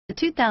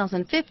The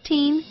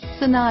 2015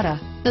 Sonata.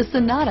 The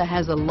Sonata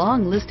has a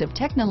long list of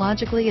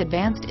technologically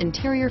advanced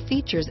interior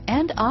features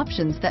and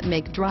options that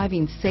make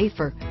driving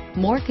safer,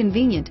 more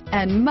convenient,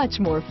 and much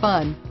more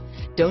fun.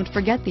 Don't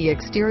forget the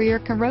exterior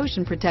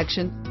corrosion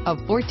protection, a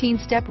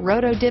 14-step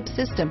roto-dip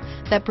system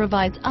that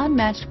provides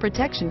unmatched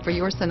protection for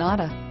your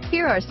Sonata.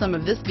 Here are some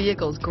of this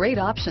vehicle's great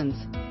options: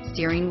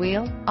 steering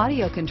wheel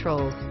audio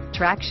controls,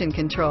 traction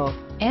control,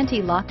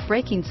 anti-lock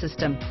braking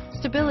system,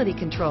 stability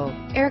control,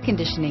 air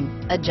conditioning,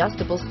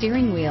 adjustable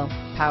steering wheel,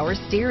 power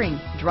steering,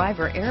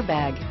 driver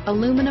airbag,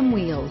 aluminum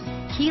wheels,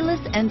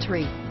 keyless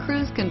entry,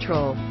 cruise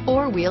control,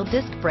 four-wheel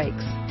disc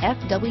brakes,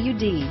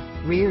 FWD,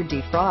 rear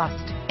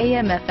defrost,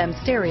 AM/FM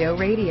stereo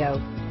radio,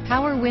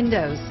 power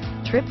windows,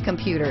 trip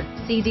computer,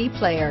 CD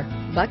player,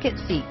 bucket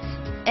seats,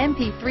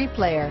 MP3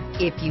 player.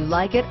 If you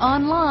like it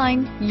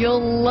online,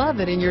 you'll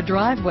love it in your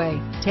driveway.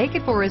 Take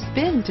it for a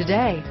spin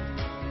today.